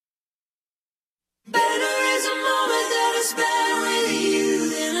spend with you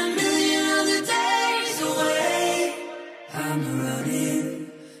than a million other days away. I'm running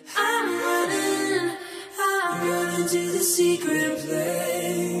to the secret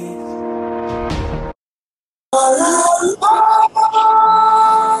place. All along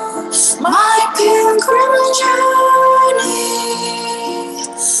my pilgrim journey,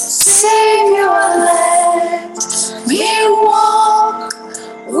 Savior, let me walk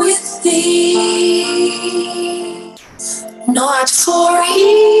with thee, not for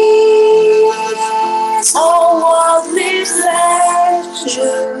ease or worldly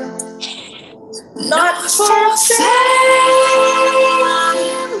pleasure, not for fame,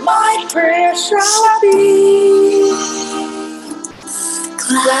 my prayer shall be.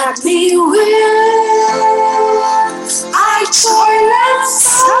 Gladly will I toil and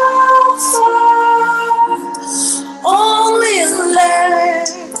suffer, only let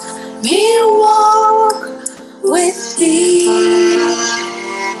me walk with thee,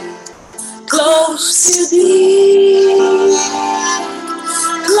 close to thee,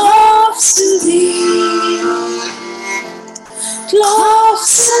 close to thee,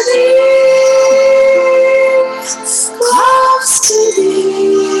 close to thee, close to thee.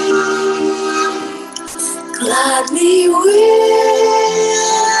 Gladly will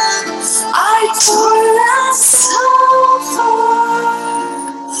I toil and suffer,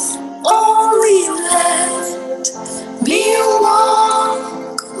 only let me walk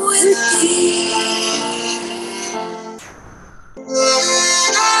with thee.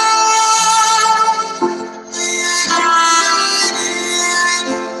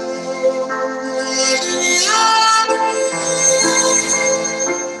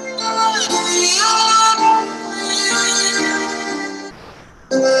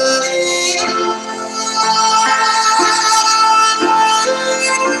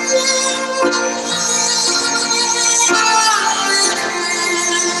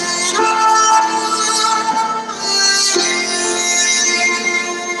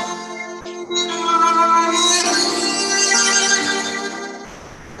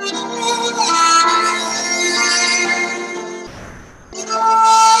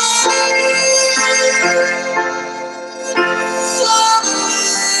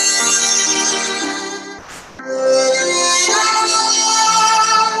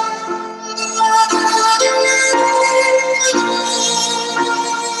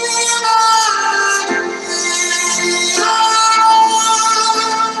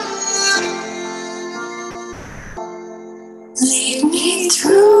 Lead me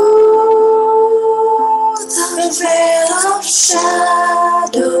through the veil of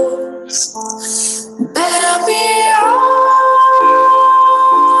shadows, better beyond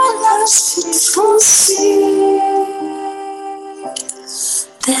love's fitful sea,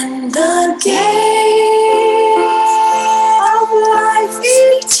 than the gate of life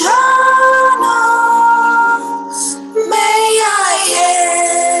eternal. May I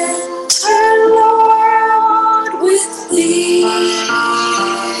enter, Lord, with thee,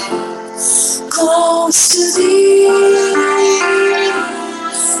 close to thee,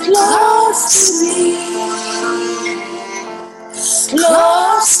 close to thee,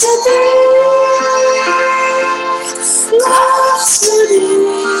 close to thee, close to thee.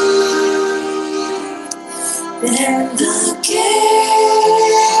 Then the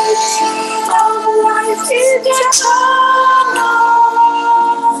gate of life eternal,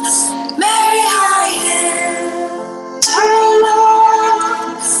 may I enter,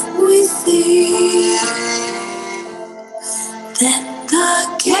 Lord, with thee. Then the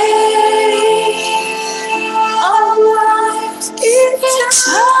gate of life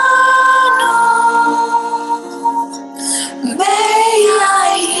eternal, may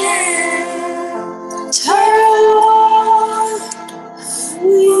I enter, Lord,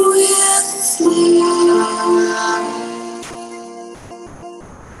 with thee.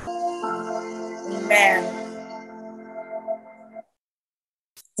 Amen.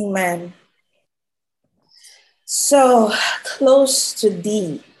 Amen. So, close to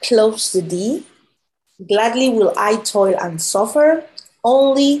thee, gladly will I toil and suffer,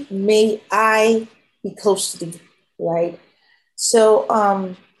 only may I be close to thee, right? So,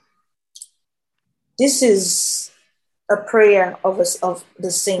 this is a prayer of us, of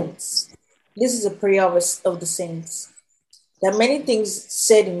the saints. This is a prayer of us, of the saints. There are many things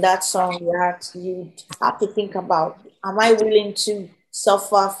said in that song that you have to think about. Am I willing to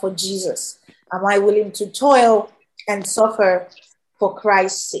suffer for Jesus? Am I willing to toil and suffer for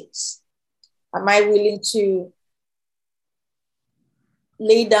Christ's sake? Am I willing to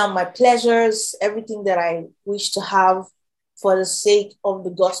lay down my pleasures, everything that I wish to have for the sake of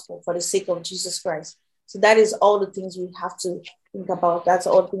the gospel, for the sake of Jesus Christ? So that is all the things we have to think about. That's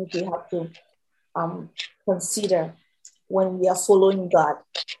all the things we have to consider when we are following God.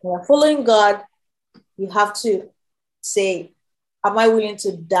 When we are following God, you have to say, am I willing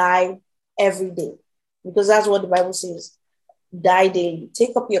to die every day? Because that's what the Bible says. Die daily.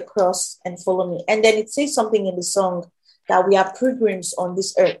 Take up your cross and follow me. And then it says something in the song that we are pilgrims on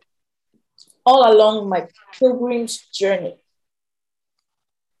this earth. All along my pilgrim's journey.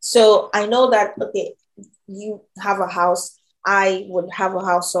 So I know that, okay, you have a house. I would have a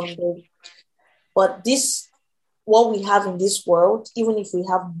house someday. But this, what we have in this world, even if we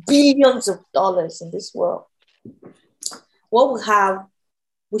have billions of dollars in this world, what we have,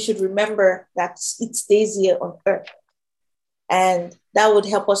 we should remember that it stays here on earth. And that would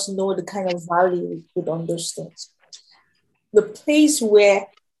help us know the kind of value we put on those things. The place where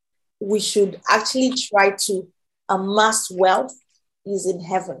we should actually try to amass wealth is in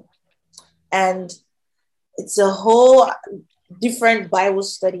heaven. And it's a whole different Bible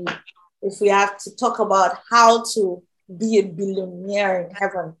study if we have to talk about how to be a billionaire in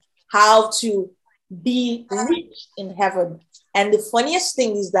heaven, how to be rich in heaven. And the funniest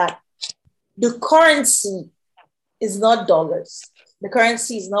thing is that the currency is not dollars. The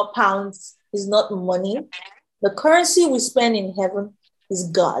currency is not pounds, is not money. The currency we spend in heaven is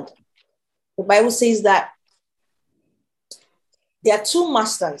God. The Bible says that there are two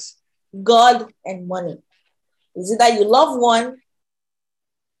masters, God and money. Is it that you love one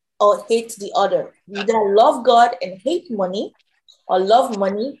or hate the other? You either love God and hate money, or love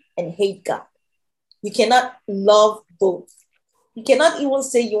money and hate God. You cannot love both. You cannot even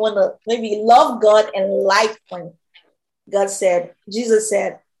say you want to maybe love God and like money. Jesus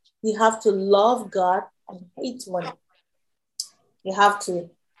said, you have to love God and hate money. You have to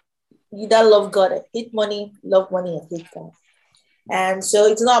either love God and hate money, love money and hate God. And so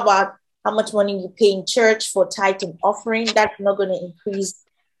it's not about how much money you pay in church for tithe and offering. That's not going to increase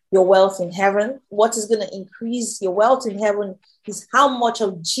your wealth in heaven. What is going to increase your wealth in heaven is how much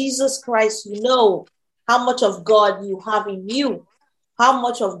of Jesus Christ you know, how much of God you have in you, how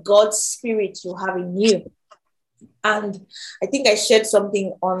much of God's Spirit you have in you. And I think I shared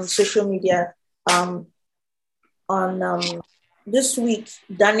something on social media on this week.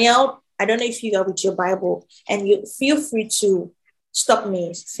 Daniel, I don't know if you are with your Bible, and you feel free to stop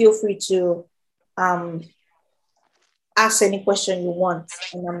me. Feel free to ask any question you want.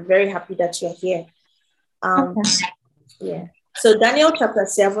 And I'm very happy that you're here. Yeah. So Daniel chapter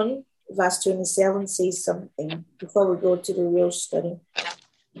 7, verse 27 says something before we go to the real study.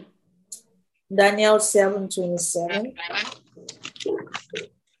 Daniel 7:27.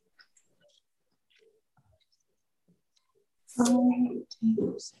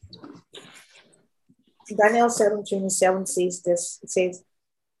 Daniel 7:27 says this. It says,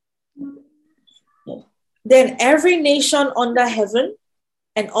 then every nation under heaven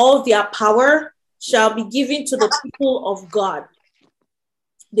and all their power shall be given to the people of God.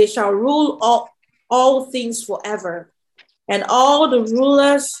 They shall rule all things forever, and all the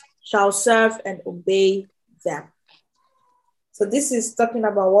rulers shall serve and obey them. So this is talking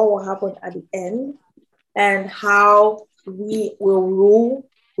about what will happen at the end and how we will rule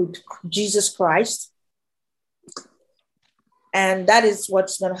with Jesus Christ. And that is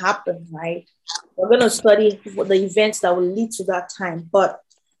what's going to happen, right? We're going to study the events that will lead to that time. But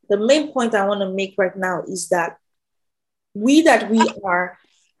the main point I want to make right now is that we might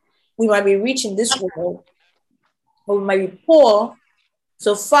be rich in this world, or we might be poor.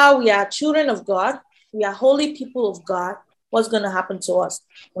 So far, we are children of God. We are holy people of God. What's going to happen to us?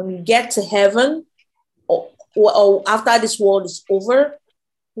 When we get to heaven, or after this world is over,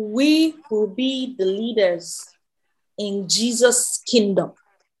 we will be the leaders in Jesus' kingdom.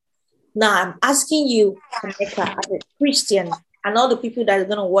 Now, I'm asking you, Emeka, as a Christian, and all the people that are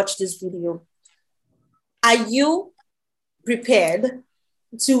going to watch this video, are you prepared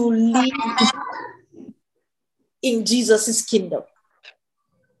to live in Jesus' kingdom?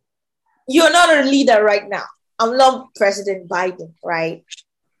 You're not a leader right now. I'm not President Biden, right?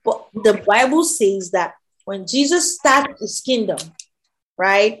 But the Bible says that when Jesus starts his kingdom,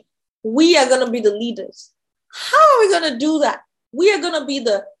 right, we are going to be the leaders. How are we going to do that? We are going to be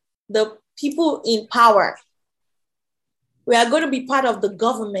the people in power. We are going to be part of the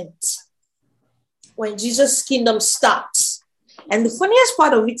government when Jesus' kingdom starts. And the funniest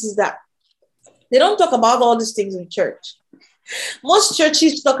part of it is that they don't talk about all these things in church. Most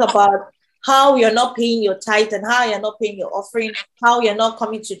churches talk about how you're not paying your tithe and how you're not paying your offering, how you're not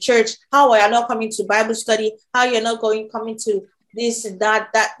coming to church, how you're not coming to Bible study, how you're not coming to this and that.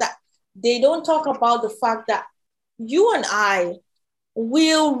 They don't talk about the fact that you and I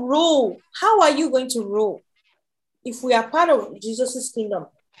will rule. How are you going to rule? If we are part of Jesus' kingdom,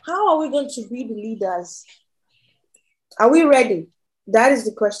 how are we going to be the leaders? Are we ready? That is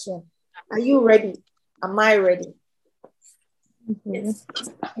the question. Are you ready? Am I ready?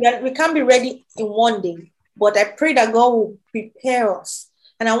 Mm-hmm. We can't be ready in one day, but I pray that God will prepare us.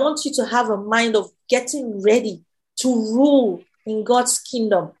 And I want you to have a mind of getting ready to rule in God's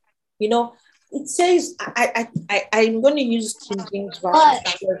kingdom. You know, it says, I'm going to use King James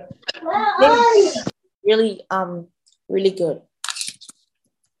Version. Really, really good.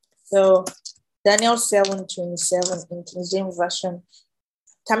 So Daniel 7:27 in King James Version.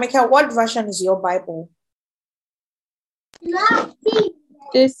 Tamika, what version is your Bible?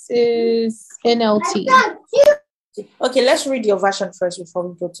 This is NLT. Okay, let's read your version first before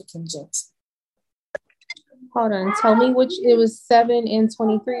we go to King James. Hold on. Tell me which. It was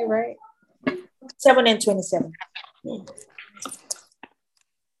 7:23, right? 7:27.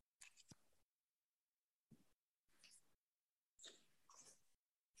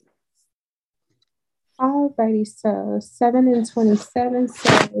 Alrighty, so 7:27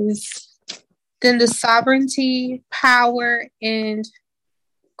 says, then the sovereignty, power, and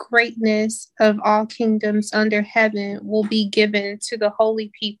greatness of all kingdoms under heaven will be given to the holy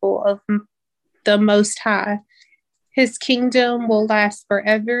people of the Most High. His kingdom will last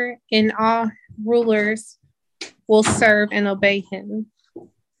forever, and all rulers will serve and obey him.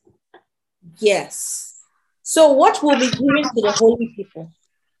 Yes. So what will be given to the holy people?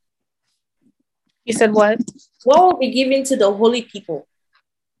 You said what? What will be given to the holy people?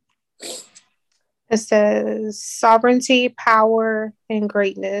 It says sovereignty, power, and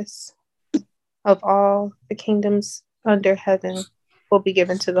greatness of all the kingdoms under heaven will be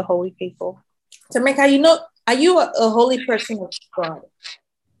given to the holy people. Tamika, are you a holy person of God?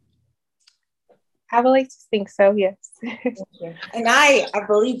 I would like to think so, yes. Okay. And I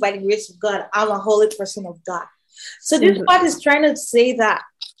believe by the grace of God, I'm a holy person of God. So this part is trying to say that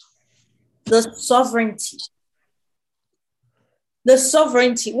the sovereignty.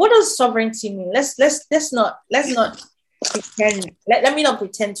 What does sovereignty mean? Let's not pretend. Let me not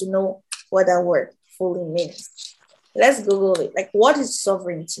pretend to know what that word fully means. Let's Google it. Like, what is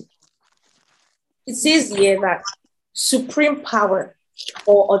sovereignty? It says here that supreme power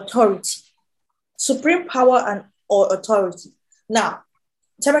or authority. Supreme power or authority. Now,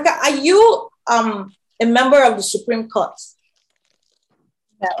 Tamika, are you a member of the Supreme Court?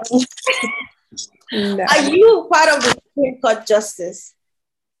 No. No. Are you part of the Supreme Court justice?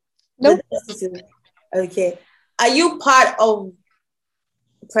 Nope. Okay. Are you part of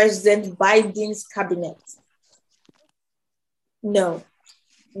President Biden's cabinet? No.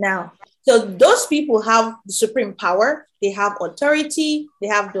 Now, so those people have the supreme power, they have authority, they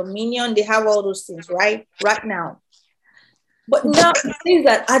have dominion, they have all those things, right now. But now it says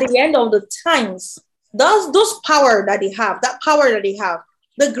that at the end of the times, those power that they have,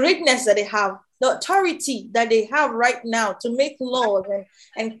 the greatness that they have, the authority that they have right now to make laws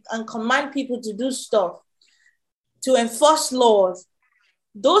and command people to do stuff, to enforce laws,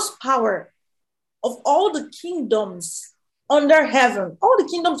 those power of all the kingdoms under heaven,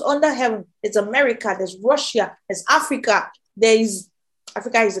 there's America, there's Russia, there's Africa,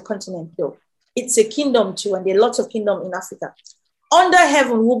 Africa is a continent though. It's a kingdom too, and there are lots of kingdoms in Africa. Under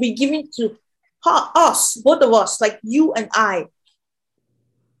heaven will be given to us, both of us, like you and I.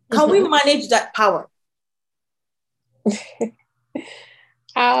 Can we manage that power?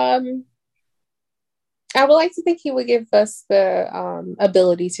 I would like to think he would give us the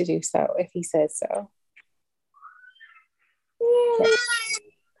ability to do so if he says so. Yes.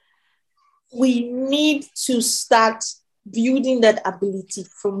 We need to start building that ability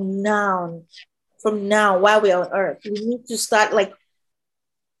from now while we're on earth. We need to start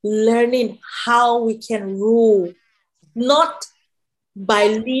learning how we can rule, not by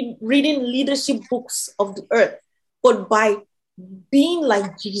reading leadership books of the earth, but by being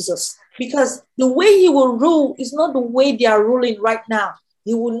like Jesus. Because the way he will rule is not the way they are ruling right now.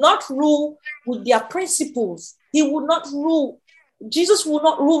 He will not rule with their principles. Jesus will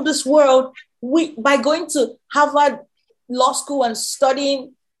not rule this world by going to Harvard Law School and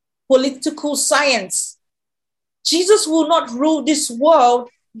studying political science. Jesus will not rule this world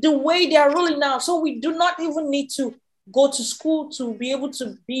the way they are ruling now. So we do not even need to go to school to be able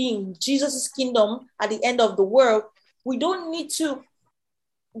to be in Jesus' kingdom at the end of the world. We don't need to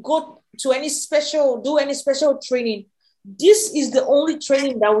go to do any special training. This is the only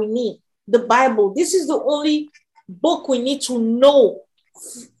training that we need. The Bible. This is the only book we need to know.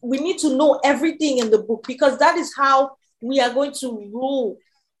 We need to know everything in the book, because that is how we are going to rule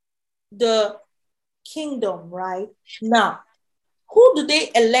the kingdom right now. who do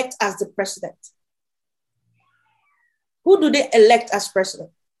they elect as the president? Who do they elect as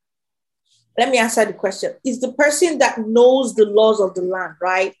president? Let me answer the question. It's the person that knows the laws of the land,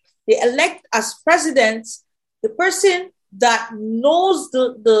 right? They elect as president the person that knows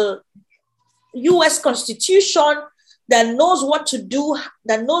the US Constitution, that knows what to do,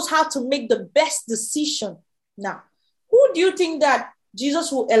 that knows how to make the best decision. Now, who do you think that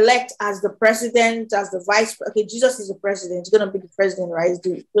Jesus will elect as the president, as the vice? Okay, Jesus is the president. He's going to be the president, right? He's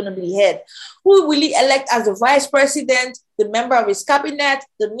going to be the head. Who will he elect as the vice president, the member of his cabinet,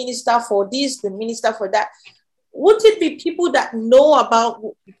 the minister for this, the minister for that? Would it be people that know about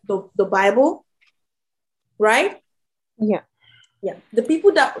the Bible, right? Yeah. Yeah, the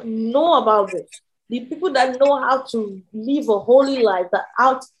people that know about it, the people that know how to live a holy life,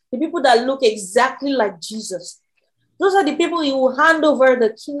 the people that look exactly like Jesus. Those are the people you will hand over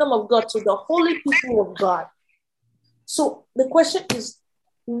the kingdom of God to, the holy people of God. So the question is,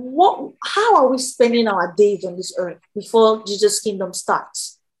 how are we spending our days on this earth before Jesus' kingdom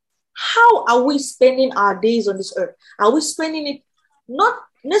starts? How are we spending our days on this earth? Are we spending it not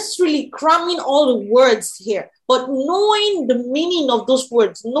necessarily cramming all the words here, but knowing the meaning of those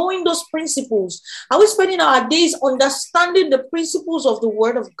words, knowing those principles? Are we spending our days understanding the principles of the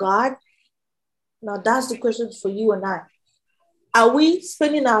word of God? Now, that's the question for you and I. Are we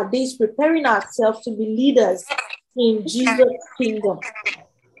spending our days preparing ourselves to be leaders in Jesus' kingdom?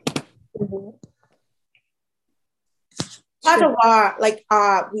 Part of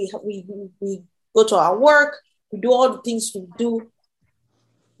we go to our work, we do all the things we do.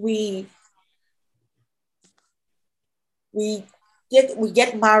 We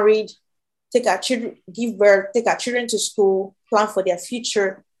get married, take our children, give birth, take our children to school, plan for their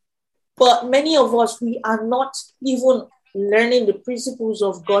future. But many of us, we are not even learning the principles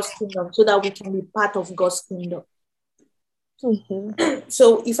of God's kingdom so that we can be part of God's kingdom.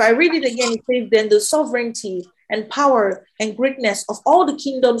 So if I read it again, it says, then the sovereignty and power and greatness of all the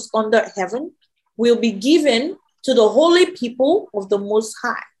kingdoms under heaven will be given to the holy people of the Most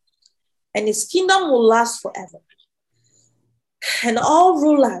High, and his kingdom will last forever. And all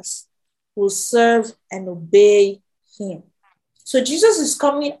rulers will serve and obey him. So Jesus is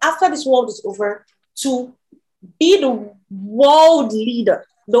coming after this world is over to be the world leader,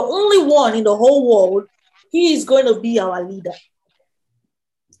 the only one in the whole world. He is going to be our leader.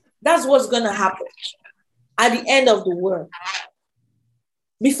 That's what's going to happen at the end of the world.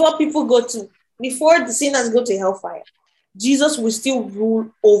 Before the sinners go to hellfire, Jesus will still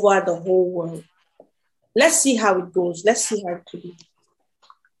rule over the whole world. Let's see how it goes. Let's see how it could be.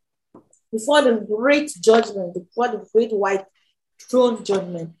 Before the great judgment, before the great white throne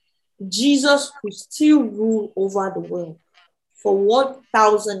judgment, Jesus will still rule over the world for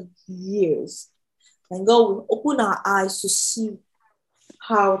 1,000 years. And God will open our eyes to see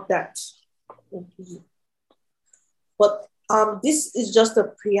how that will be. But this is just a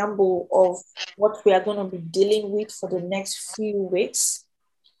preamble of what we are going to be dealing with for the next few weeks.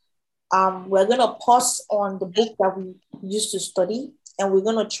 We're going to pause on the book that we used to study, and we're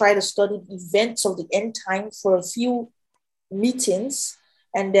going to try to study the events of the end time for a few meetings.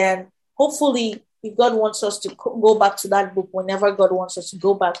 And then hopefully, if God wants us to go back to that book, whenever God wants us to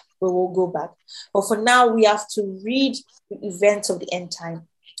go back, we will go back. But for now, we have to read the events of the end time.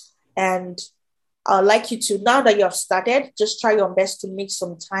 And I'd like you to, now that you have started, just try your best to make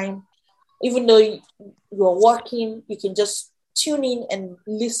some time. Even though you're working, you can just tune in and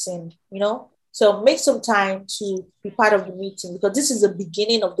listen, So make some time to be part of the meeting, because this is the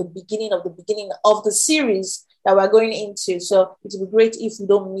beginning of the series that we're going into. So it would be great if you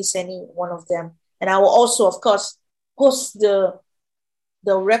don't miss any one of them. And I will also, of course, post the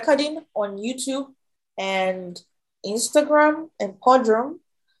recording on YouTube and Instagram and Podrum.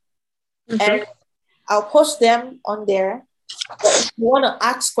 And I'll post them on there. But if you want to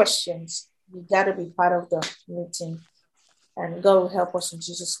ask questions, you got to be part of the meeting. And God will help us in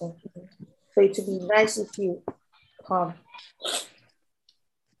Jesus' name. So it would be nice if you come.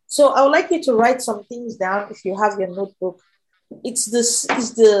 So I would like you to write some things down if you have your notebook. It's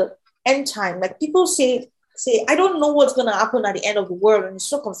the end time. Like people say, I don't know what's going to happen at the end of the world. And it's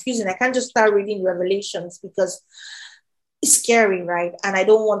so confusing. I can't just start reading Revelations because it's scary, right? And I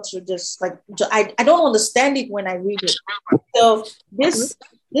don't want to just I don't understand it when I read it. So this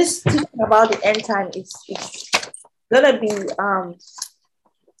teaching about the end time is gonna be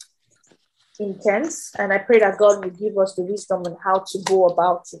intense, and I pray that God will give us the wisdom on how to go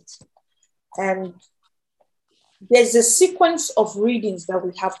about it. And there's a sequence of readings that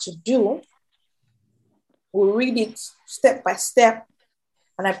we have to do. We'll read it step by step,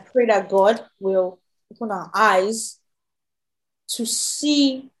 and I pray that God will open our eyes to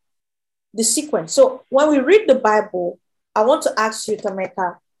see the sequence. So when we read the Bible, I want to ask you,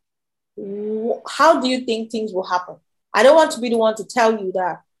 Tameka, how do you think things will happen? I don't want to be the one to tell you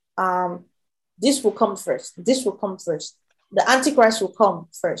that this will come first. This will come first. The Antichrist will come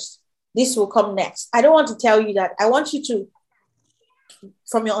first. This will come next. I don't want to tell you that. I want you to,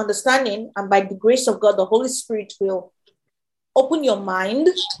 from your understanding, and by the grace of God, the Holy Spirit will open your mind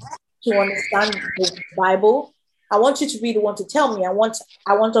to understand the Bible. I want you to be the one to tell me. I want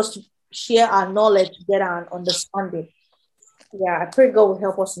us to share our knowledge together and understanding. Yeah, I pray God will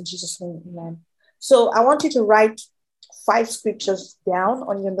help us in Jesus' name. Amen. So I want you to write 5 scriptures down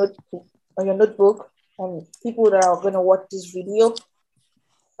on your notebook, and people that are going to watch this video,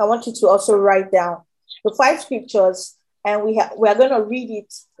 I want you to also write down the 5 scriptures, and we are going to read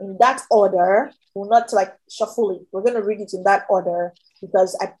it in that order. We're not like shuffle it. We're going to read it in that order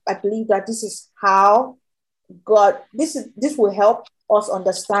because I believe that this is how God, this will help us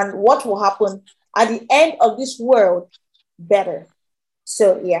understand what will happen at the end of this world better.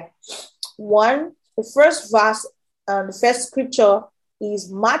 So yeah, the first verse, the first scripture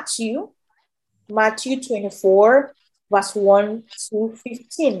is Matthew 24, verse 1 to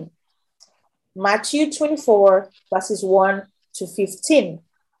 15. Matthew 24, verses 1 to 15.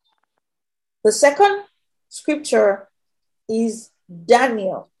 The second scripture is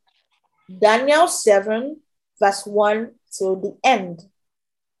Daniel 7, verse 1 to the end.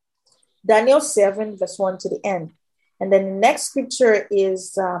 Daniel 7, verse 1 to the end. And then the next scripture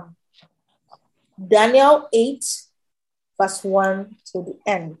is Daniel 8, verse 1 to the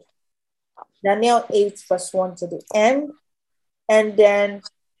end. Daniel 8, verse 1 to the end. And then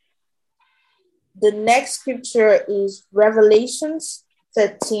the next scripture is Revelations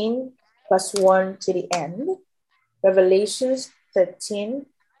 13, verse 1 to the end. Revelations 13,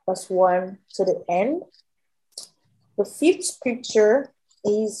 verse 1 to the end. The fifth scripture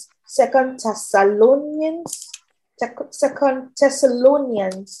is Second Thessalonians chapter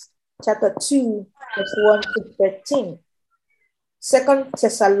 2, verse 1 to 13. 2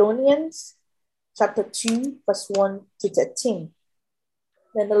 Thessalonians chapter 2, verse 1 to 13.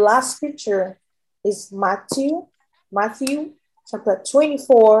 Then the last scripture is Matthew chapter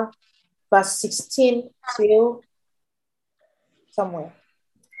 24, verse 16 till somewhere.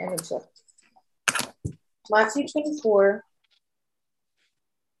 Let me check. Matthew 24,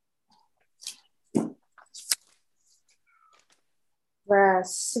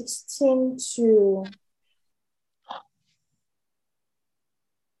 verse 16 to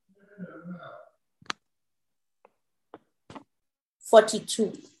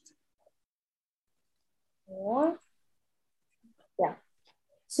 42. Yeah,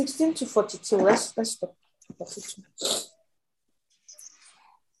 16 to 42. Let's stop. 42.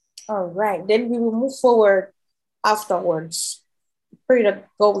 All right, then we will move forward afterwards. Pray that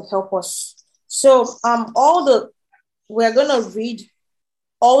God will help us. So we're gonna read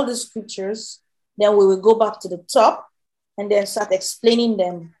all the scriptures, then we will go back to the top and then start explaining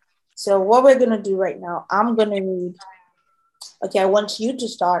them. So what we're gonna do right now, I'm gonna read. Okay, I want you to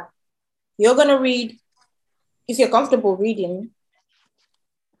start. You're gonna read, if you're comfortable reading.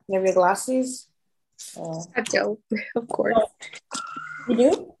 You have your glasses? I don't, of course. You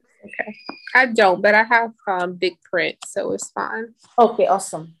do? Okay. I don't, but I have big print, so it's fine. Okay,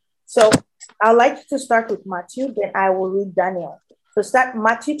 awesome. So I'd like you to start with Matthew, then I will read Daniel. So start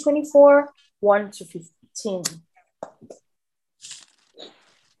Matthew 24, 1 to 15.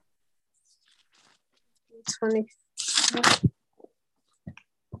 20.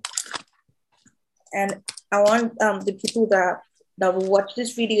 And I want the people that will watch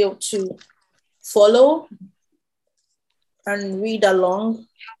this video to follow and read along.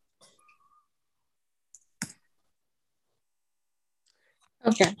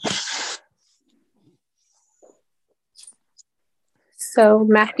 Okay. So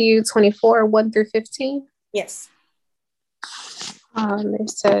Matthew 24, 1 through 15. Yes. It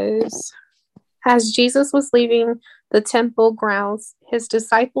says, as Jesus was leaving the temple grounds, his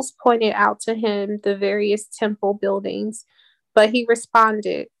disciples pointed out to him the various temple buildings, but he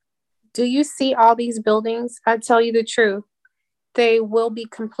responded, do you see all these buildings? I tell you the truth. They will be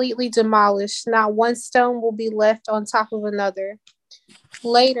completely demolished. Not one stone will be left on top of another.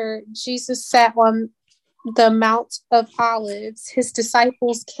 Later, Jesus sat on the Mount of Olives. His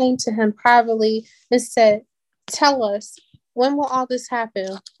disciples came to him privately and said, tell us, when will all this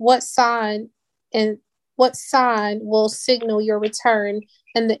happen? What sign will signal your return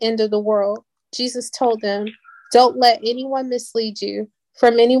and the end of the world? Jesus told them, don't let anyone mislead you, for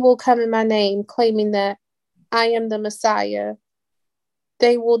many will come in my name, claiming that I am the Messiah.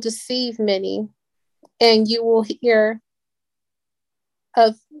 They will deceive many, and you will hear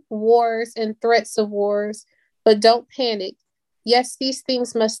of wars and threats of wars, but don't panic. Yes, these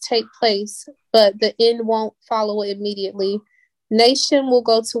things must take place, but the end won't follow immediately. Nation will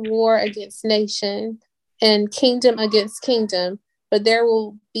go to war against nation and kingdom against kingdom, but there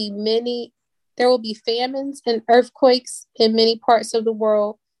will be famines and earthquakes in many parts of the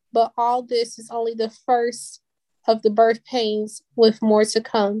world, but all this is only the first of the birth pains, with more to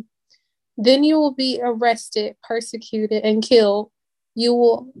come. Then you will be arrested, persecuted, and killed. You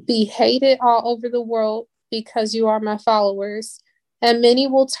will be hated all over the world because you are my followers, and many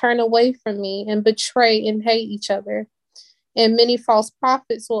will turn away from me and betray and hate each other. And many false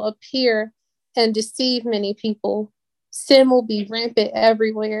prophets will appear and deceive many people. Sin will be rampant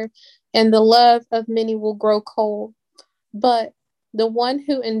everywhere, and the love of many will grow cold. But the one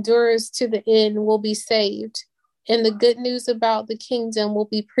who endures to the end will be saved. And the good news about the kingdom will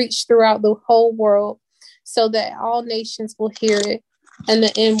be preached throughout the whole world, so that all nations will hear it, and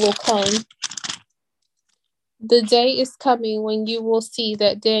the end will come. The day is coming when you will see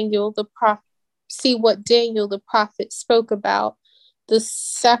what Daniel the prophet spoke about, the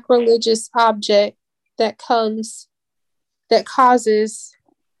sacrilegious object that causes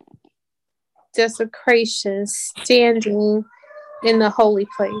desecration standing in the holy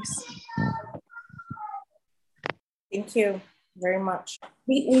place. Thank you very much.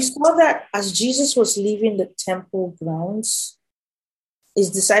 We saw that as Jesus was leaving the temple grounds, his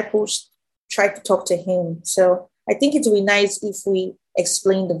disciples tried to talk to him. So I think it would be nice if we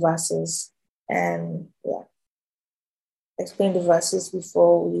explain the verses and explain the verses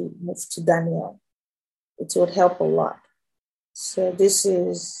before we move to Daniel. It would help a lot. So this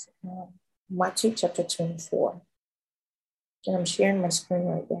is Matthew chapter 24. And I'm sharing my screen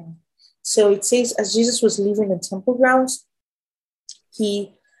right now. So it says, as Jesus was leaving the temple grounds,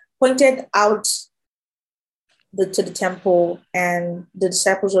 he pointed out to the temple, and the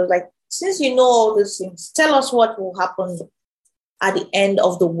disciples were like, since you know all these things, tell us what will happen at the end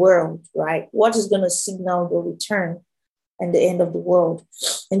of the world, right? What is going to signal the return and the end of the world?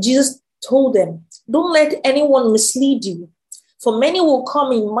 And Jesus told them, don't let anyone mislead you, for many will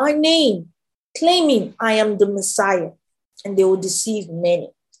come in my name, claiming I am the Messiah, and they will deceive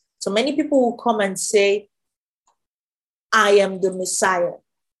many. So many people will come and say, I am the Messiah.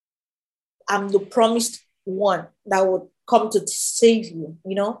 I'm the promised one that would come to save you.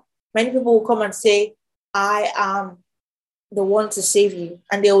 You know, many people will come and say, I am the one to save you,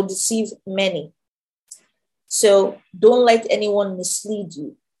 and they will deceive many. So don't let anyone mislead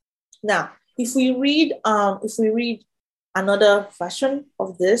you. Now, if we read another version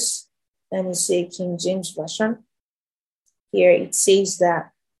of this, let me say King James Version. Here it says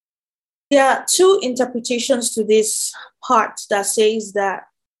that there are two interpretations to this part that says that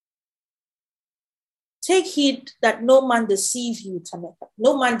take heed that no man deceive you, Tameka.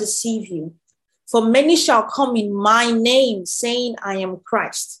 No man deceive you. For many shall come in my name, saying, I am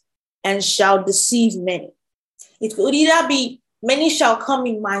Christ, and shall deceive many. It could either be many shall come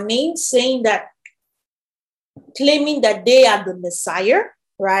in my name, saying that, claiming that they are the Messiah,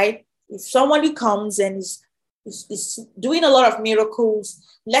 right? If somebody comes and is doing a lot of miracles,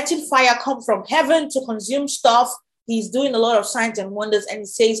 letting fire come from heaven to consume stuff, he's doing a lot of signs and wonders, and he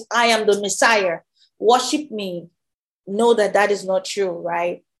says, I am the Messiah. Worship me. Know that that is not true,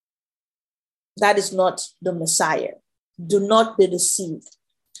 right? That is not the Messiah. Do not be deceived.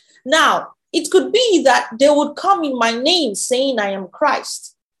 Now, it could be that they would come in my name saying I am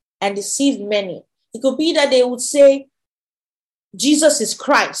Christ and deceive many. It could be that they would say Jesus is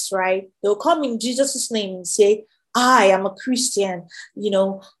Christ, right? They'll come in Jesus' name and say, I am a Christian,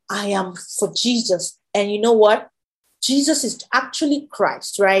 I am for Jesus. And you know what? Jesus is actually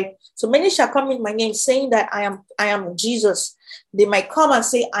Christ, right? So many shall come in my name saying that I am Jesus. They might come and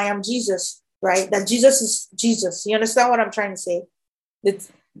say, I am Jesus, right? That Jesus is Jesus. You understand what I'm trying to say? Do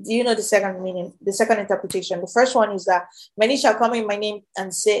you know the second meaning, the second interpretation? The first one is that many shall come in my name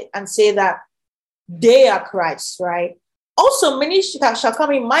and say that they are Christ, right? Also, many shall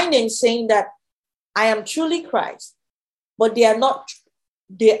come in my name saying that I am truly Christ, but they are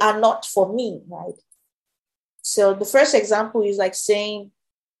not for me, right? So the first example is like saying,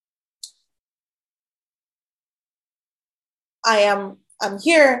 I'm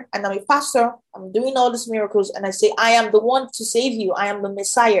here and I'm a pastor, I'm doing all these miracles, and I say, I am the one to save you. I am the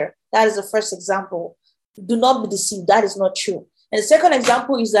Messiah. That is the first example. Do not be deceived. That is not true. And the second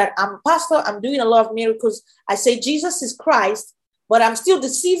example is that I'm a pastor, I'm doing a lot of miracles. I say Jesus is Christ, but I'm still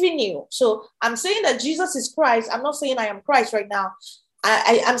deceiving you. So I'm saying that Jesus is Christ. I'm not saying I am Christ right now.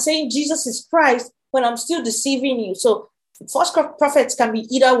 I'm saying Jesus is Christ, but I'm still deceiving you. So false prophets can be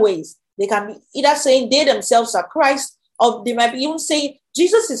either ways. They can be either saying they themselves are Christ, or they might be even saying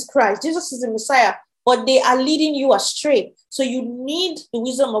Jesus is Christ. Jesus is the Messiah, but they are leading you astray. So you need the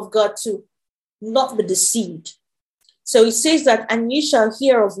wisdom of God to not be deceived. So it says that, and ye shall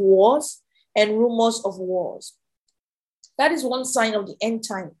hear of wars and rumors of wars. That is one sign of the end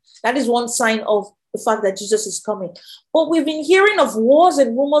time. That is one sign of the fact that Jesus is coming. But we've been hearing of wars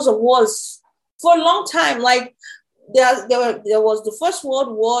and rumors of wars for a long time. Like there was the First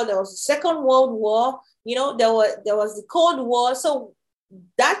World War, there was the Second World War, there was the Cold War. So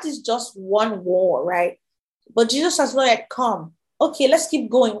that is just one war, right? But Jesus has not yet come. Okay, let's keep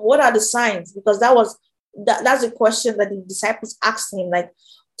going. What are the signs? Because that's a question that the disciples asked him, like,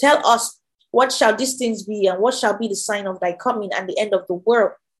 tell us, what shall these things be, and what shall be the sign of thy coming and the end of the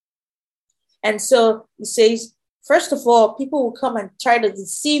world? And so he says, first of all, people will come and try to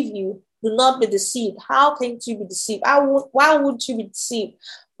deceive you. Do not be deceived. How can you be deceived? Why would you be deceived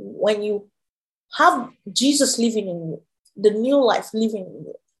when you have Jesus living in you, the new life living in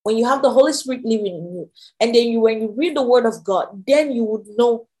you, when you have the Holy Spirit living in you, and then when you read the word of God, then you would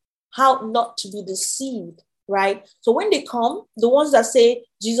know how not to be deceived, right? So when they come, the ones that say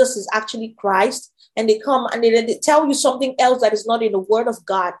Jesus is actually Christ, and they come and they tell you something else that is not in the word of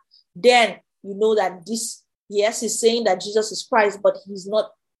God, then you know that this, yes, is saying that Jesus is Christ, but he's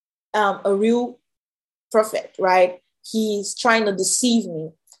not a real prophet, right? He's trying to deceive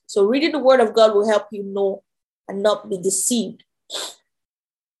me. So reading the word of God will help you know and not be deceived.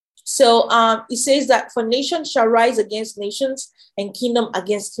 So it says that for nation shall rise against nations and kingdom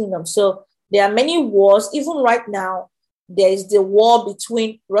against kingdom. So there are many wars. Even right now, there is the war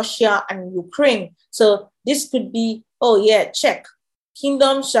between Russia and Ukraine. So this could be, check.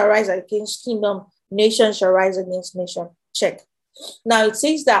 Kingdom shall rise against kingdom. Nation shall rise against nation. Check. Now it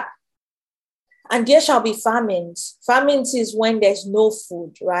says that, and there shall be famines. Famines is when there's no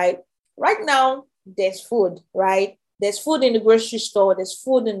food, right? Right now, there's food, right? There's food in the grocery store. There's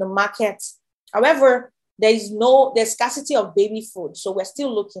food in the markets. However, there's scarcity of baby food. So we're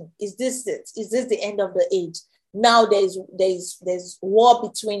still looking. Is this it? Is this the end of the age? Now there's war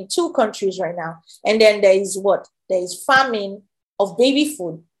between two countries right now. And then there is what? There is famine of baby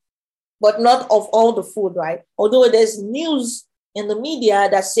food, but not of all the food, right? Although there's news in the media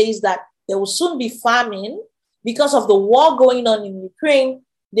that says that there will soon be famine because of the war going on in Ukraine.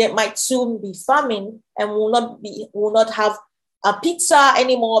 There might soon be famine, and will not have a pizza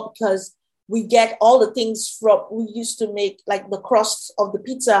anymore, because we get all the things we used to make, like the crust of the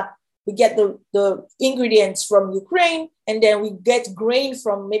pizza. We get the ingredients from Ukraine, and then we get grain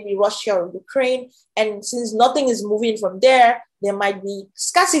from maybe Russia or Ukraine. And since nothing is moving from there might be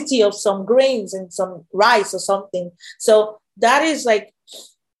scarcity of some grains and some rice or something. So that is like,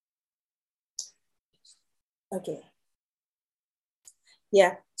 okay.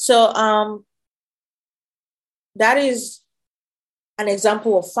 Yeah. So that is an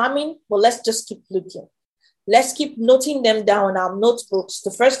example of famine, but let's just keep looking. Let's keep noting them down in our notebooks.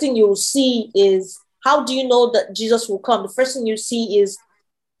 The first thing you will see is, how do you know that Jesus will come? The first thing you see is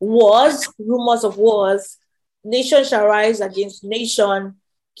wars, rumors of wars. Nation shall rise against nation,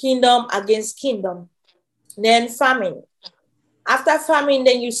 kingdom against kingdom. Then famine. After famine,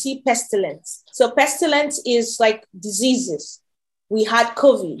 then you see pestilence. So pestilence is like diseases. We had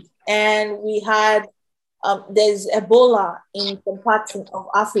COVID, and we had, there's Ebola in some parts of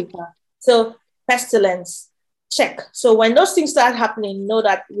Africa. So pestilence, check. So when those things start happening, know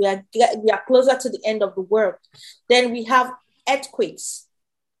that we are closer to the end of the world. Then we have earthquakes.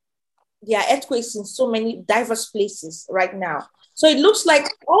 There are earthquakes in so many diverse places right now. So it looks like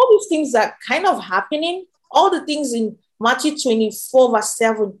all these things are kind of happening. All the things in Matthew 24 verse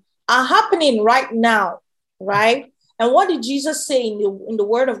 7 are happening right now, right? And what did Jesus say in the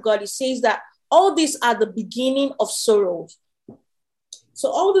word of God? He says that all these are the beginning of sorrows.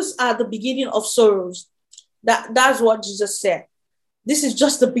 So all these are the beginning of sorrows. That's what Jesus said. This is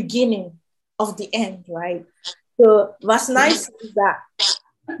just the beginning of the end, right? So verse 9 says that,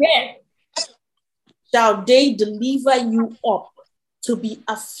 then shall they deliver you up to be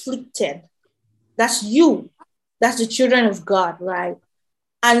afflicted. That's you. That's the children of God, right?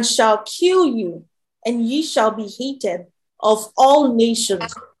 And shall kill you, and ye shall be hated of all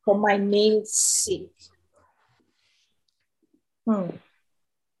nations for my name's sake.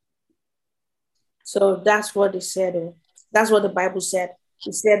 So that's what they said. That's what the Bible said.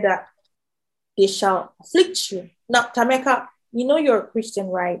 It said that they shall afflict you. Now, Tameka, you know you're a Christian,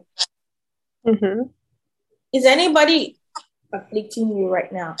 right? Mm-hmm. Is anybody afflicting you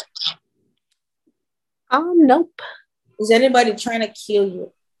right now? Nope. Is anybody trying to kill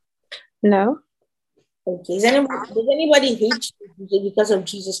you? No. Okay. Does anybody hate you because of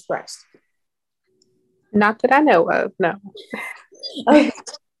Jesus Christ? Not that I know of, no. Okay.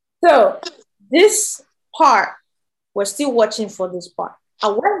 So this part, we're still watching for this part.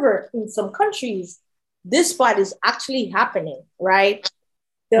 However, in some countries, this part is actually happening, right?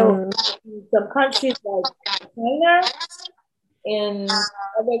 So in some countries like China and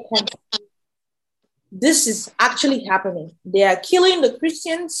other countries, this is actually happening. They are killing the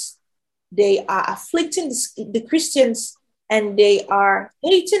Christians, they are afflicting the Christians, and they are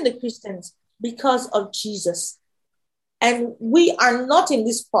hating the Christians because of Jesus. And we are not in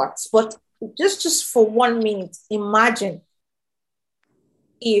these parts, but just for 1 minute, imagine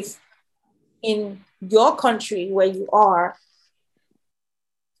if in your country where you are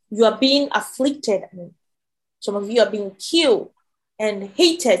being afflicted, and some of you are being killed and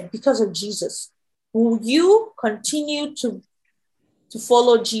hated because of Jesus. Will you continue to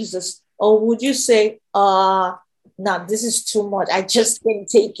follow Jesus? Or would you say, no, this is too much. I just can't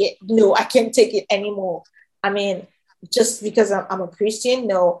take it. No, I can't take it anymore. I mean, just because I'm a Christian,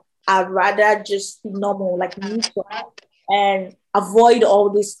 no, I'd rather just be normal, like neutral, and avoid all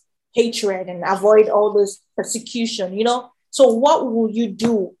this hatred and avoid all this persecution, you know? So what would you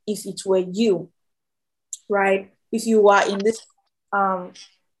do if it were you, right? If you are in this,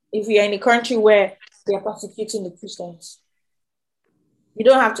 if you're in a country where they're persecuting the Christians, you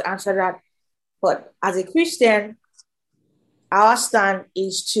don't have to answer that. But as a Christian, our stand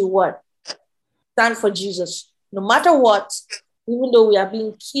is to what? Stand for Jesus. No matter what, even though we are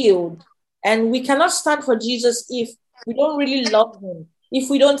being killed, and we cannot stand for Jesus if we don't really love him, if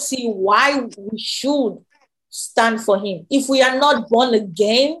we don't see why we should stand for him. If we are not born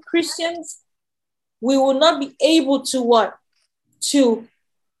again Christians, we will not be able to what? To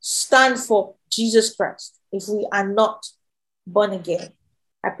stand for Jesus Christ if we are not born again.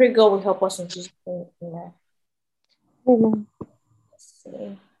 I pray God will help us in Jesus' name. Amen. Amen. Let's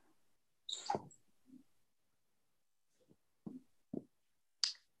see.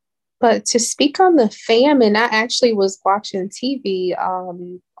 But to speak on the famine, I actually was watching TV,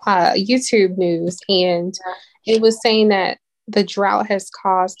 YouTube news, and it was saying that the drought has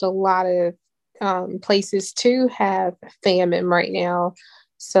caused a lot of places to have famine right now.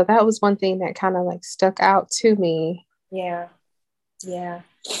 So that was one thing that kind of like stuck out to me. Yeah. Yeah.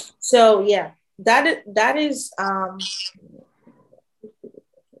 So yeah, that is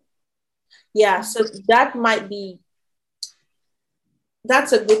yeah, so that might be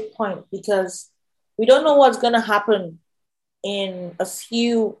that's a good point because we don't know what's gonna happen in a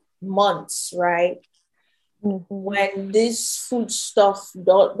few months, right? Mm-hmm. When this food stuff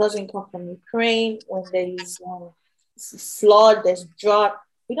doesn't come from Ukraine, when there is flood, there's drought,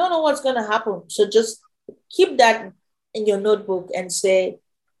 we don't know what's gonna happen. So just keep that in your notebook and say,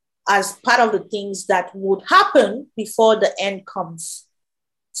 as part of the things that would happen before the end comes.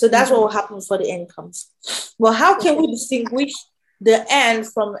 So that's what will happen for the end comes. Well, how can we distinguish the end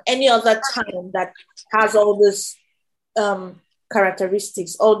from any other time that has all these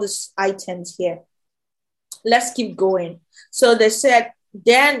characteristics, all these items here? Let's keep going. So they said,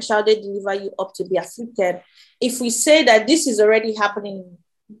 then shall they deliver you up to be afflicted. If we say that this is already happening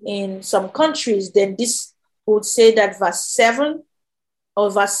in some countries, then this would say that verse 7 or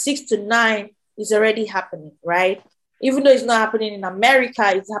verse 6 to 9 is already happening, right? Even though it's not happening in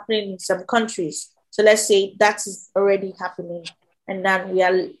America, it's happening in some countries. So let's say that is already happening. And then we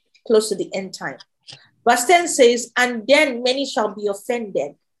are close to the end time. Verse 10 says, and then many shall be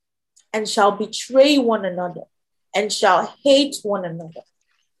offended and shall betray one another and shall hate one another.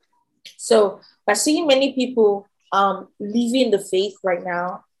 So we're seeing many people leaving the faith right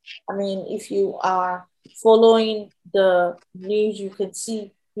now. I mean, if you are following the news, you can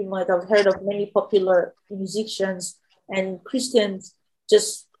see, you might have heard of many popular musicians and Christians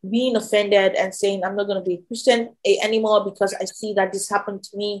just being offended and saying, I'm not going to be a Christian anymore because I see that this happened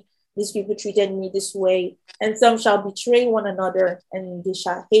to me. These people treated me this way. And some shall betray one another and they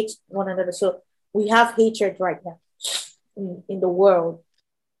shall hate one another. So we have hatred right now in the world.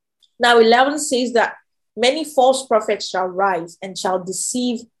 Now 11 says that many false prophets shall rise and shall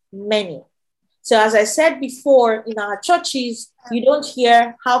deceive many. So as I said before, in our churches, you don't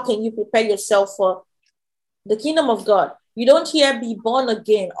hear, how can you prepare yourself for the kingdom of God? You don't hear be born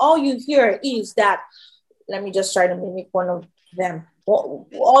again. All you hear is that, let me just try to mimic one of them.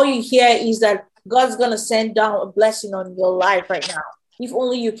 All you hear is that God's going to send down a blessing on your life right now. If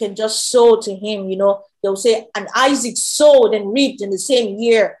only you can just sow to him, you know, they'll say, and Isaac sowed and reaped in the same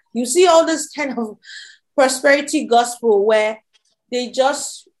year. You see all this kind of prosperity gospel where they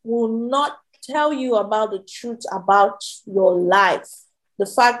just will not tell you about the truth about your life. The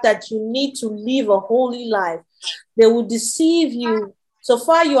fact that you need to live a holy life. They will deceive you. So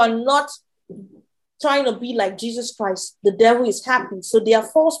far, you are not trying to be like Jesus Christ, the devil is happy. So they are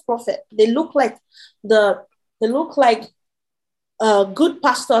false prophets. They look like good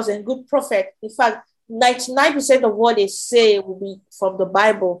pastors and good prophet. In fact, 99% of what they say will be from the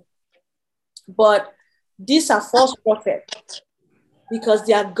Bible. But these are false prophets because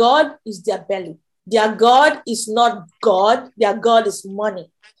their God is their belly. Their God is not God. Their God is money.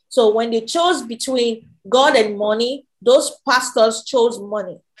 So when they chose between God and money, those pastors chose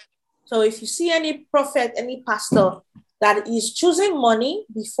money. So if you see any prophet, any pastor that is choosing money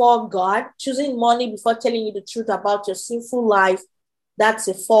before God, choosing money before telling you the truth about your sinful life, that's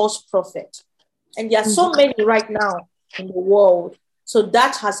a false prophet. And there are so many right now in the world. So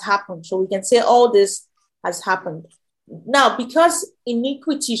that has happened. So we can say all this has happened. Now, because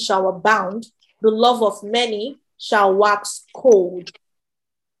iniquity shall abound, the love of many shall wax cold.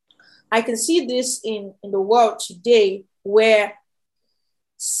 I can see this in the world today where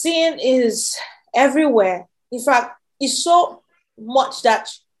sin is everywhere. In fact, it's so much that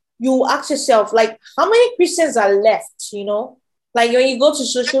you ask yourself, like, how many Christians are left, you know? Like when you go to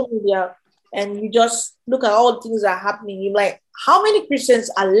social media and you just look at all the things that are happening, you're like, how many Christians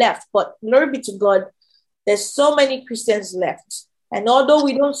are left? But glory be to God, there's so many Christians left. And although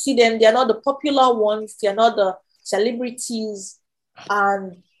we don't see them, they're not the popular ones, they're not the celebrities,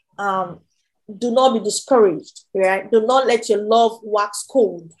 and do not be discouraged, right? Do not let your love wax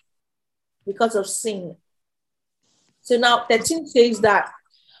cold because of sin. So now 13 says that,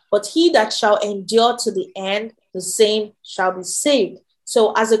 but he that shall endure to the end, the same shall be saved.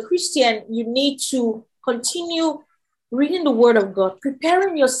 So as a Christian, you need to continue reading the word of God,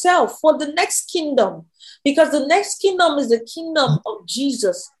 preparing yourself for the next kingdom, because the next kingdom is the kingdom of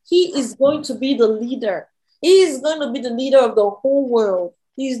Jesus. He is going to be the leader. He is going to be the leader of the whole world.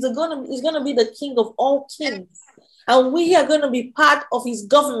 He's going to be the king of all kings. And we are going to be part of his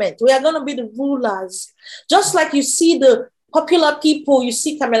government. We are going to be the rulers. Just like you see the popular people, you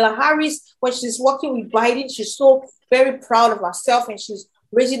see Kamala Harris, when she's working with Biden, she's so very proud of herself and she's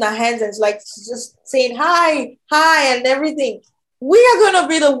raising her hands and it's like she's just saying hi, and everything. We are going to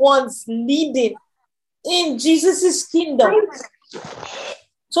be the ones leading in Jesus's kingdom.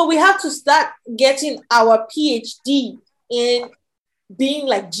 So we have to start getting our PhD in being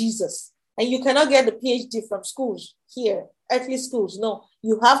like Jesus. And you cannot get the PhD from schools here, earthly schools. No,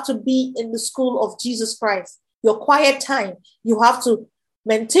 you have to be in the school of Jesus Christ. Your quiet time, you have to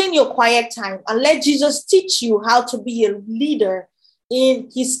maintain your quiet time and let Jesus teach you how to be a leader in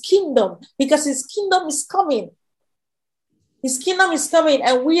his kingdom, because his kingdom is coming. His kingdom is coming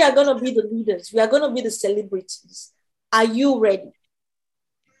and we are going to be the leaders. We are going to be the celebrities. Are you ready?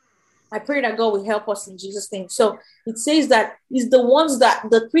 I pray that God will help us in Jesus' name. So it says that it's the ones that,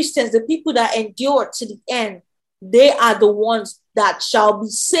 the Christians, the people that endure to the end, they are the ones that shall be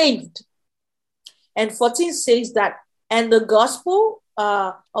saved. And 14 says that, and the gospel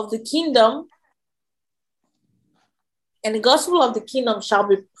of the kingdom, and the gospel of the kingdom shall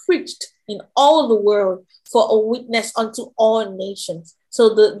be preached in all the world for a witness unto all nations.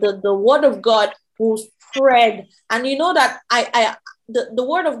 So the word of God will spread. And you know that the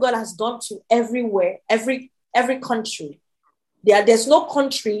word of God has gone to everywhere, every country. There's no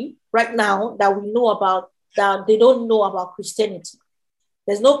country right now that we know about that they don't know about Christianity.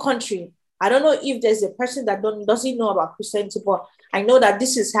 There's no country. I don't know if there's a person that doesn't know about Christianity, but I know that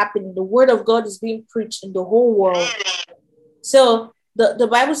this is happening. The word of God is being preached in the whole world. So the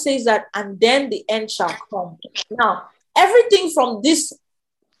Bible says that, and then the end shall come. Now, everything from this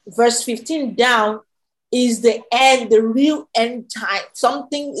verse 15 down is the end, the real end time.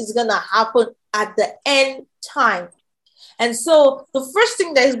 Something is going to happen at the end time. And so the first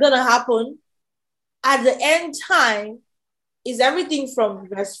thing that is going to happen at the end time is everything from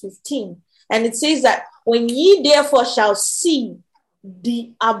verse 15. And it says that when ye therefore shall see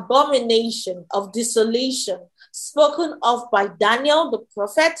the abomination of desolation spoken of by Daniel the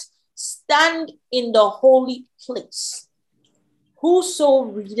prophet stand in the holy place, whoso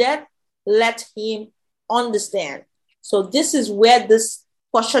readeth, let him understand. So this is where this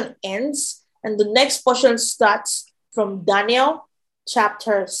portion ends. And the next portion starts from Daniel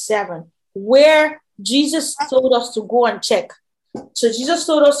chapter 7, where Jesus told us to go and check. So Jesus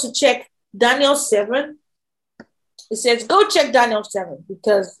told us to check Daniel 7. He says, go check Daniel 7,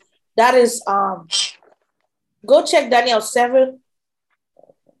 because that is, go check Daniel 7.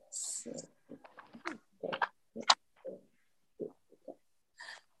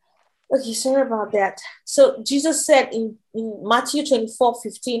 Okay, sorry about that. So Jesus said in Matthew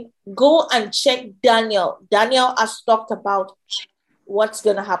 24:15, go and check Daniel. Daniel has talked about what's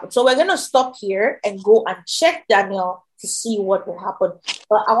going to happen. So we're going to stop here and go and check Daniel to see what will happen.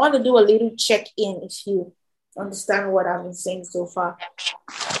 But I want to do a little check-in if you understand what I've been saying so far.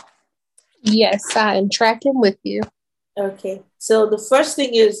 Yes, I am tracking with you. Okay. So the first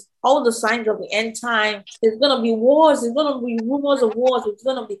thing is all the signs of the end time. There's going to be wars. There's going to be rumors of wars. There's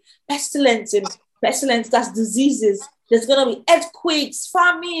going to be pestilence, that's diseases. There's going to be earthquakes,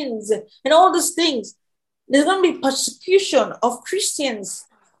 famines, and all these things. There's going to be persecution of Christians.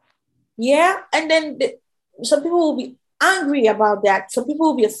 Yeah. And then some people will be angry about that. Some people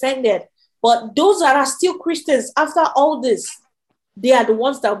will be offended. But those that are still Christians after all this, they are the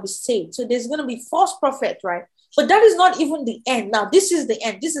ones that will be saved. So there's going to be false prophets, right? But that is not even the end. Now, this is the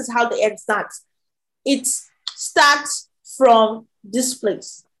end. This is how the end starts. It starts from this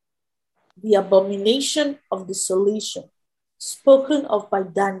place. The abomination of desolation, spoken of by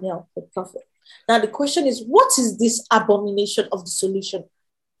Daniel the prophet. Now, the question is, what is this abomination of desolation?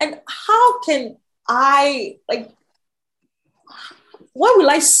 And how can I, where will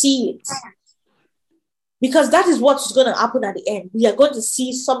I see it? Because that is what's going to happen at the end. We are going to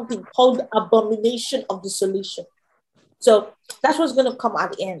see something called abomination of desolation. So that's what's going to come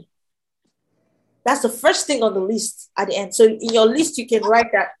at the end. That's the first thing on the list at the end. So in your list, you can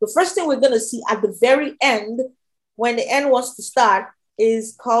write that. The first thing we're going to see at the very end, when the end wants to start,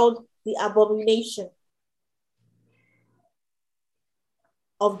 is called the abomination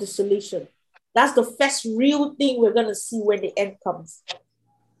of desolation. That's the first real thing we're going to see when the end comes.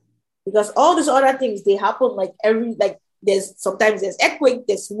 Because all these other things, they happen sometimes there's earthquake,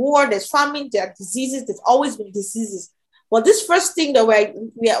 there's war, there's famine, there are diseases, there's always been diseases. But this first thing that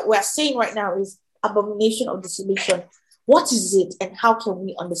we're saying right now is abomination of desolation. What is it and how can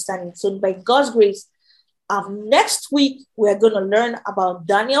we understand it? So by God's grace, next week, we're going to learn about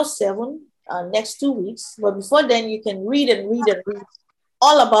Daniel 7, next 2 weeks. But before then, you can read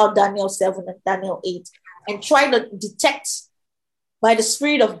all about Daniel 7 and Daniel 8 and try to detect by the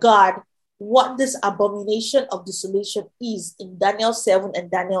Spirit of God what this abomination of desolation is in Daniel 7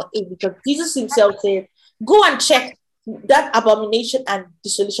 and Daniel 8, because Jesus himself said, go and check that abomination and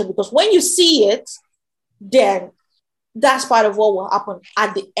desolation, because when you see it, then that's part of what will happen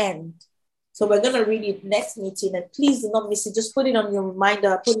at the end. So we're going to read it next meeting, and please do not miss it. Just put it on your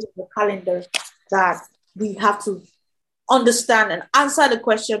reminder, put it in your calendar that we have to understand and answer the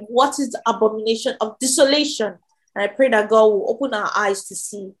question, what is the abomination of desolation? And I pray that God will open our eyes to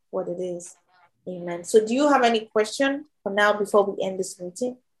see what it is. Amen. So do you have any question for now before we end this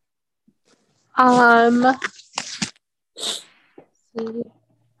meeting? I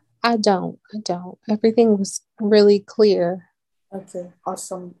don't. Everything was really clear. Okay,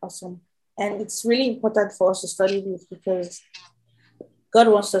 awesome. And it's really important for us to study this because God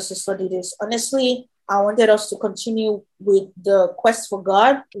wants us to study this. Honestly, I wanted us to continue with the quest for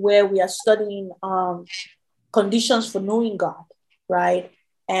God, where we are studying conditions for knowing God, right?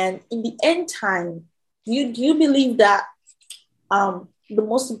 And in the end time, do you believe that the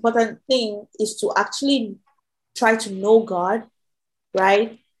most important thing is to actually try to know God,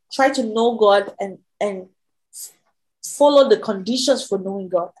 right? Try to know God and follow the conditions for knowing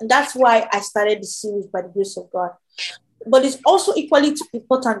God. And that's why I started the series by the grace of God. But it's also equally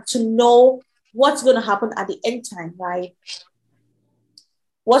important to know what's going to happen at the end time, right?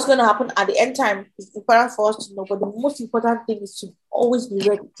 What's going to happen at the end time is important for us to know, but the most important thing is to always be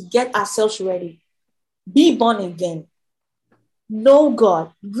ready, to get ourselves ready. Be born again. Know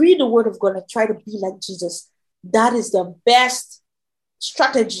God. Read the word of God and try to be like Jesus. That is the best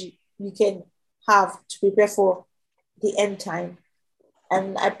strategy you can have to prepare for the end time.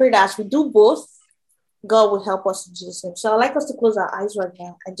 And I pray that as we do both, God will help us in Jesus' name. So I'd like us to close our eyes right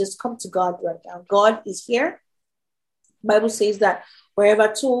now and just come to God right now. God is here. The Bible says that wherever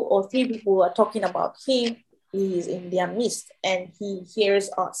 2 or 3 people are talking about him, he is in their midst and he hears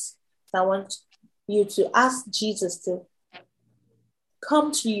us. So I want you to ask Jesus to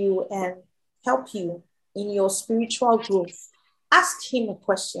come to you and help you in your spiritual growth. Ask him a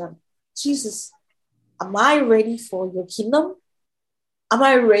question. Jesus, am I ready for your kingdom? Am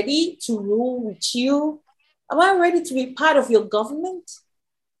I ready to rule with you? Am I ready to be part of your government?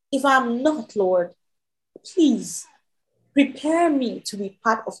 If I'm not, Lord, please prepare me to be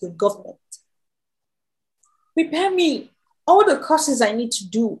part of your government. Prepare me all the courses I need to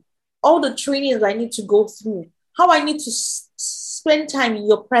do, all the trainings I need to go through, how I need to spend time in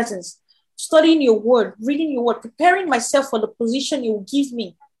your presence, studying your word, reading your word, preparing myself for the position you will give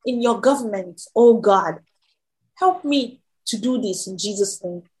me in your government. Oh God, help me to do this in Jesus'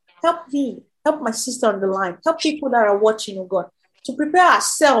 name. Help me, help my sister on the line, help people that are watching, oh God, to prepare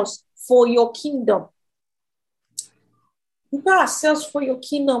ourselves for your kingdom. Prepare ourselves for your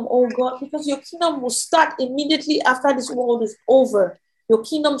kingdom, oh God, because your kingdom will start immediately after this world is over. Your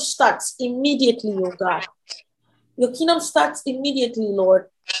kingdom starts immediately, oh God. Your kingdom starts immediately, Lord.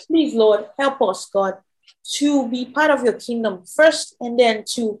 Please, Lord, help us, God, to be part of your kingdom first, and then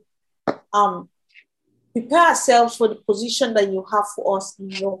to prepare ourselves for the position that you have for us in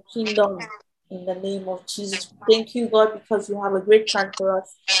your kingdom. In the name of Jesus, thank you, God, because you have a great plan for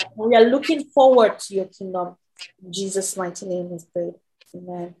us. And we are looking forward to your kingdom. In Jesus' mighty name we pray.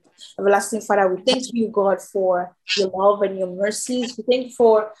 Amen. Everlasting Father, we thank you, God, for your love and your mercies. We thank you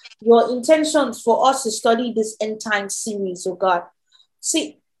for your intentions for us to study this end time series, oh God.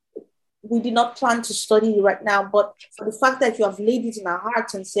 See, we did not plan to study it right now, but for the fact that you have laid it in our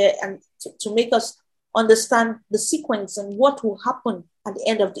hearts and said, and to make us understand the sequence and what will happen at the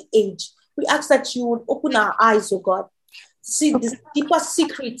end of the age, we ask that you would open our eyes, oh God, to see the deeper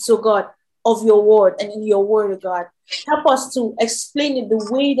secrets, oh God, of your word and in your word, oh God. Help us to explain it the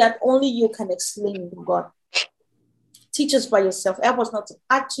way that only you can explain it, oh God. Teach us by yourself. Help us not to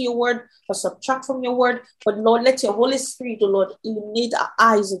add to your word or subtract from your word, but Lord, let your Holy Spirit, oh Lord, illuminate our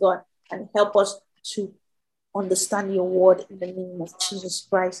eyes, oh God, and help us to understand your word in the name of Jesus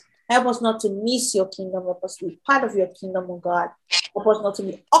Christ. Help us not to miss your kingdom. Help us to be part of your kingdom, oh God. Help us not to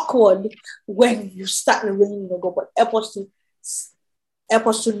be awkward when you start reigning, oh God, but help us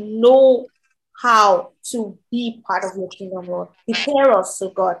to know how to be part of your kingdom, Lord. Prepare us, oh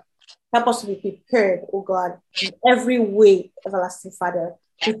God. Help us to be prepared, oh God, in every way, everlasting Father.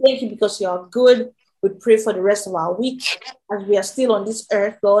 We thank you because you are good. We pray for the rest of our week as we are still on this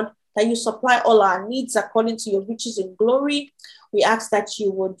earth, Lord, that you supply all our needs according to your riches in glory. We ask that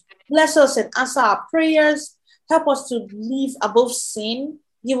you would bless us and answer our prayers. Help us to live above sin.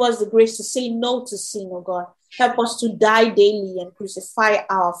 Give us the grace to say no to sin, oh God. Help us to die daily and crucify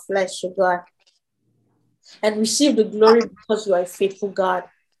our flesh, oh God, and receive the glory because you are a faithful God.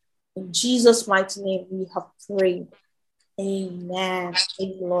 In Jesus' mighty name, we have prayed. Amen.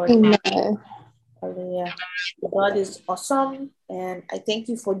 Thank you, Lord. Amen. Hallelujah. God is awesome, and I thank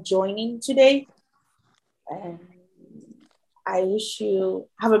you for joining today. And I wish you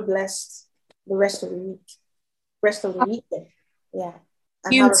have a blessed the rest of the weekend. Yeah.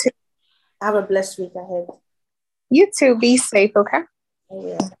 And You too. have a blessed week ahead. You too. Be safe, okay?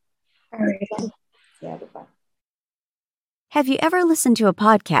 Yeah. All right. Yeah, bye-bye. Have you ever listened to a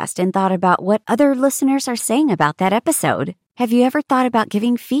podcast and thought about what other listeners are saying about that episode? Have you ever thought about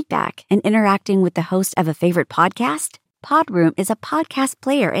giving feedback and interacting with the host of a favorite podcast? Podroom is a podcast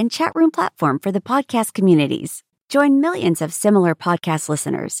player and chat room platform for the podcast communities. Join millions of similar podcast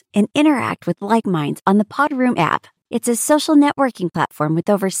listeners and interact with like minds on the Podroom app. It's a social networking platform with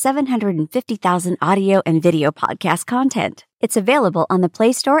over 750,000 audio and video podcast content. It's available on the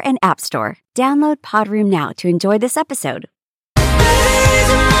Play Store and App Store. Download Podroom now to enjoy this episode. There is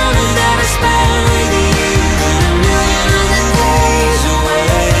a moment that I spend